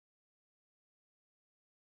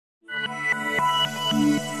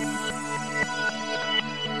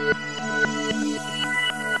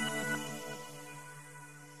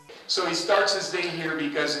So he starts his day here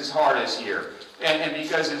because his heart is here, and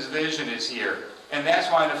because his vision is here. And that's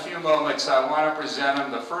why in a few moments I want to present him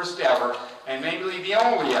the first ever, and maybe the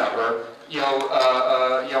only ever,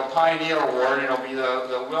 Pioneer Award, and it'll be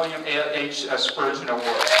the William H. Spurgeon Award.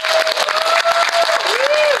 Praise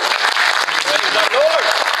the Lord!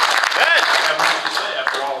 Amen. I have much to say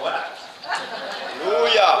after all that.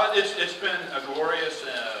 Hallelujah. But it's been a glorious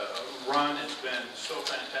run. It's been so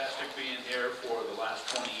fantastic being here for the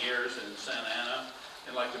last 20 years in Santa Ana.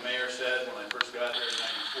 And like the mayor said, when I first got here in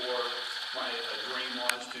 '94, my dream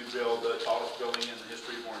was to build the tallest building in the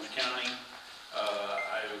history of Orange County.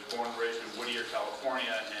 I was born and raised in Whittier,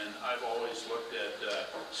 California, and I've always looked at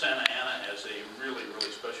Santa Ana as a really,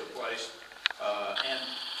 really special place. And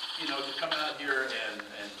you know, to come out here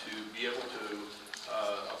and to be able to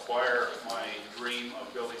acquire my dream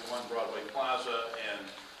of building One Broadway Plaza, and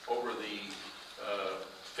over the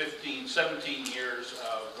 17 years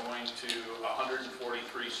of going to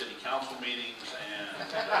 143 city council meetings and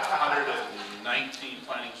 119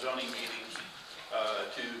 planning zoning meetings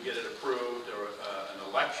to get it approved, or an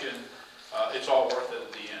election, it's all worth it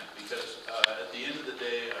at the end, because at the end of the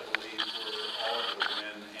day, I believe we're all going to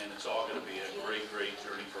win, and it's all going to be a great, great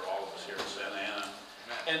journey for all of us here in Santa Ana.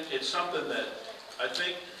 And it's something that I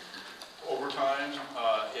think over time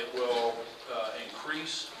it will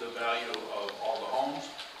increase the value of all the homes.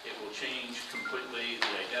 It will change completely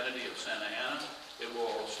the identity of Santa Ana. It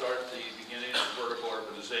will start the beginning of vertical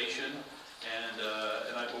urbanization, and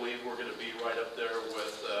I believe we're going to be right up there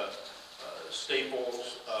with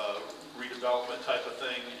Staples redevelopment type of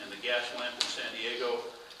thing, and the gas lamp in San Diego,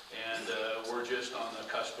 and we're just on the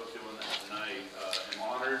cusp of doing that. And I am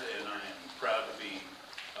honored, and I am proud to be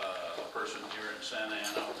a person here in Santa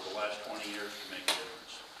Ana over the last 20 years to make a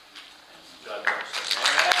difference. And God bless.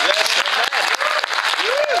 Yes, amen.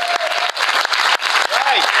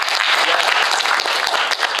 Right. Yes.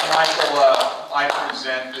 Michael, I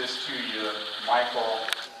present this to you,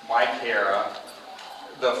 Mike Harrah,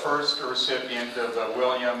 the first recipient of the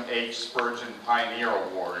William H. Spurgeon Pioneer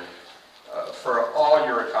Award, for all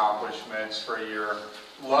your accomplishments, for your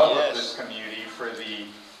love of this community, for the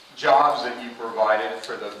jobs that you provided,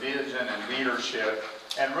 for the vision and leadership,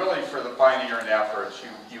 and really for the pioneering efforts.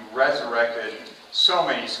 You resurrected so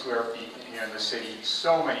many square feet here in the city,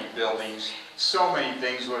 so many buildings, so many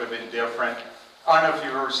things would have been different. I don't know if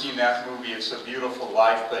you've ever seen that movie, It's a Beautiful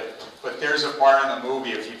Life, but there's a part in the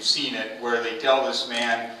movie, if you've seen it, where they tell this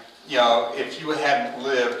man, you know, if you hadn't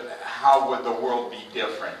lived, how would the world be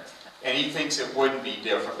different? And he thinks it wouldn't be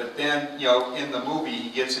different. But then, you know, in the movie, he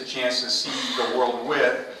gets a chance to see the world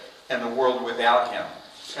with and the world without him.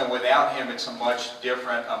 And without him, it's a much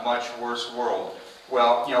different, a much worse world.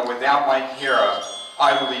 Well, you know, without Mike Harrah,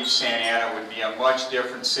 I believe Santa Ana would be a much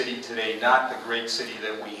different city today, not the great city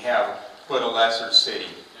that we have, but a lesser city.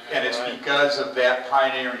 And it's because of that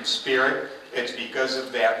pioneering spirit, it's because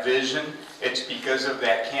of that vision, it's because of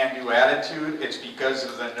that can-do attitude, it's because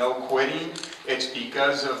of the no quitting, it's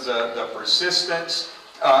because of the persistence,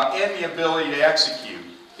 and the ability to execute.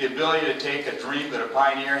 The ability to take a dream that a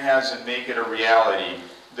pioneer has and make it a reality,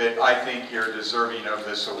 that I think you're deserving of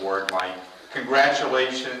this award, Mike.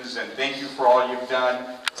 Congratulations, and thank you for all you've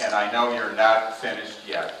done, and I know you're not finished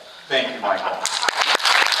yet. Thank you, Michael.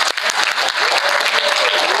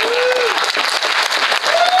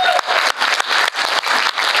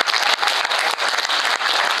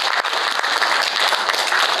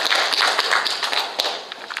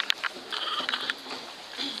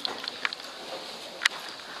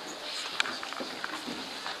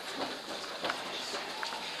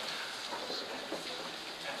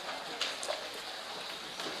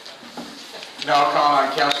 Now I'll call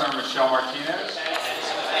on Councilor Michelle Martinez.